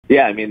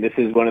Yeah, I mean, this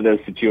is one of those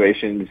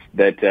situations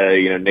that,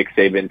 Nick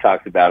Saban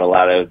talks about a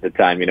lot of the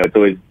time. It's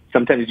always,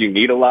 sometimes you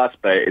need a loss,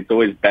 but it's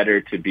always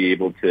better to be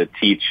able to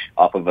teach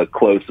off of a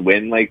close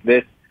win like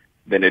this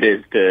than it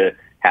is to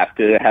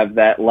have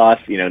that loss.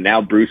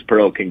 Now Bruce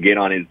Pearl can get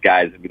on his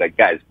guys and be like,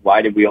 guys,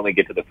 why did we only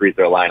get to the free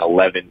throw line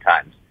 11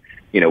 times?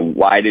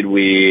 Why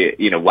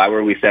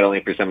were we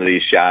settling for some of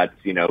these shots?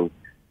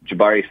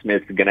 Jabari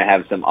Smith's going to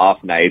have some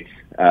off nights.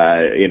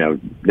 So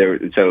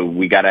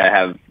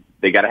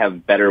they got to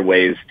have better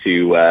ways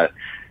to,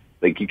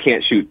 you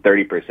can't shoot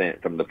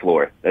 30% from the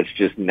floor. That's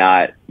just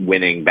not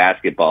winning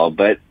basketball.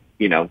 But,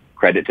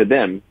 credit to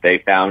them. They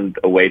found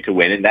a way to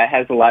win. And that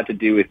has a lot to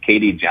do with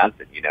KD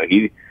Johnson.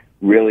 He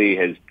really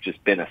has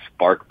just been a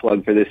spark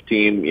plug for this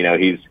team.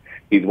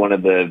 He's one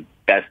of the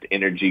best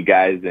energy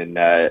guys and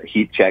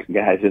heat check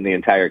guys in the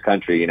entire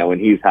country. When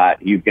he's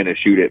hot, he's going to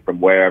shoot it from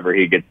wherever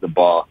he gets the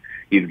ball.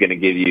 He's going to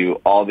give you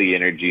all the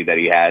energy that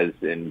he has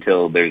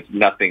until there's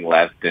nothing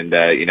left. And,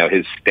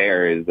 his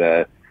stare is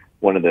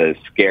one of the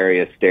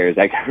scariest stares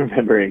I can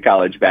remember in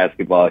college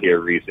basketball here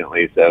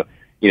recently. So,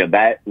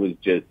 that was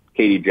just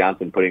KD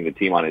Johnson putting the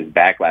team on his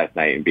back last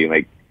night and being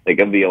like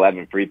of the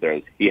 11 free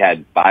throws, he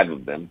had 5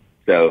 of them.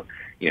 So,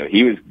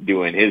 he was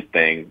doing his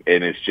thing.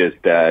 And it's just,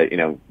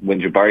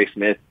 when Jabari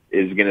Smith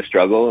is going to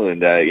struggle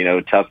and,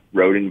 tough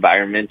road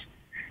environment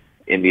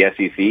in the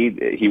SEC,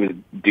 he was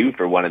due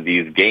for one of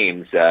these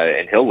games,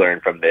 and he'll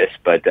learn from this.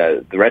 But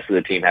the rest of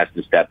the team has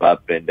to step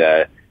up, and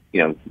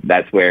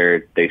that's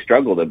where they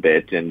struggled a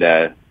bit. And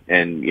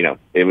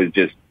it was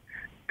just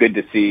good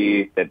to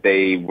see that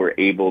they were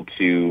able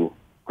to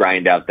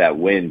grind out that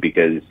win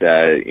because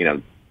that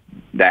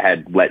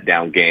had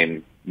letdown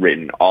game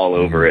written all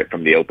over it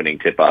from the opening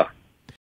tip-off.